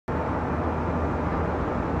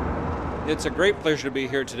It's a great pleasure to be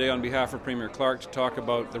here today on behalf of Premier Clark to talk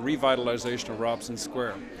about the revitalization of Robson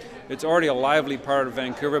Square. It's already a lively part of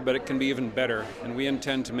Vancouver, but it can be even better, and we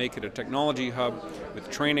intend to make it a technology hub with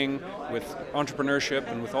training, with entrepreneurship,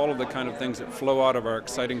 and with all of the kind of things that flow out of our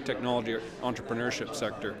exciting technology entrepreneurship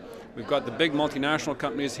sector. We've got the big multinational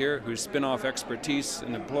companies here who spin off expertise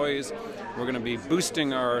and employees. We're going to be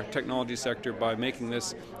boosting our technology sector by making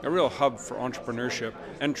this a real hub for entrepreneurship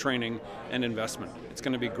and training and investment. It's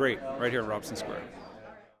going to be great right here at Robson Square.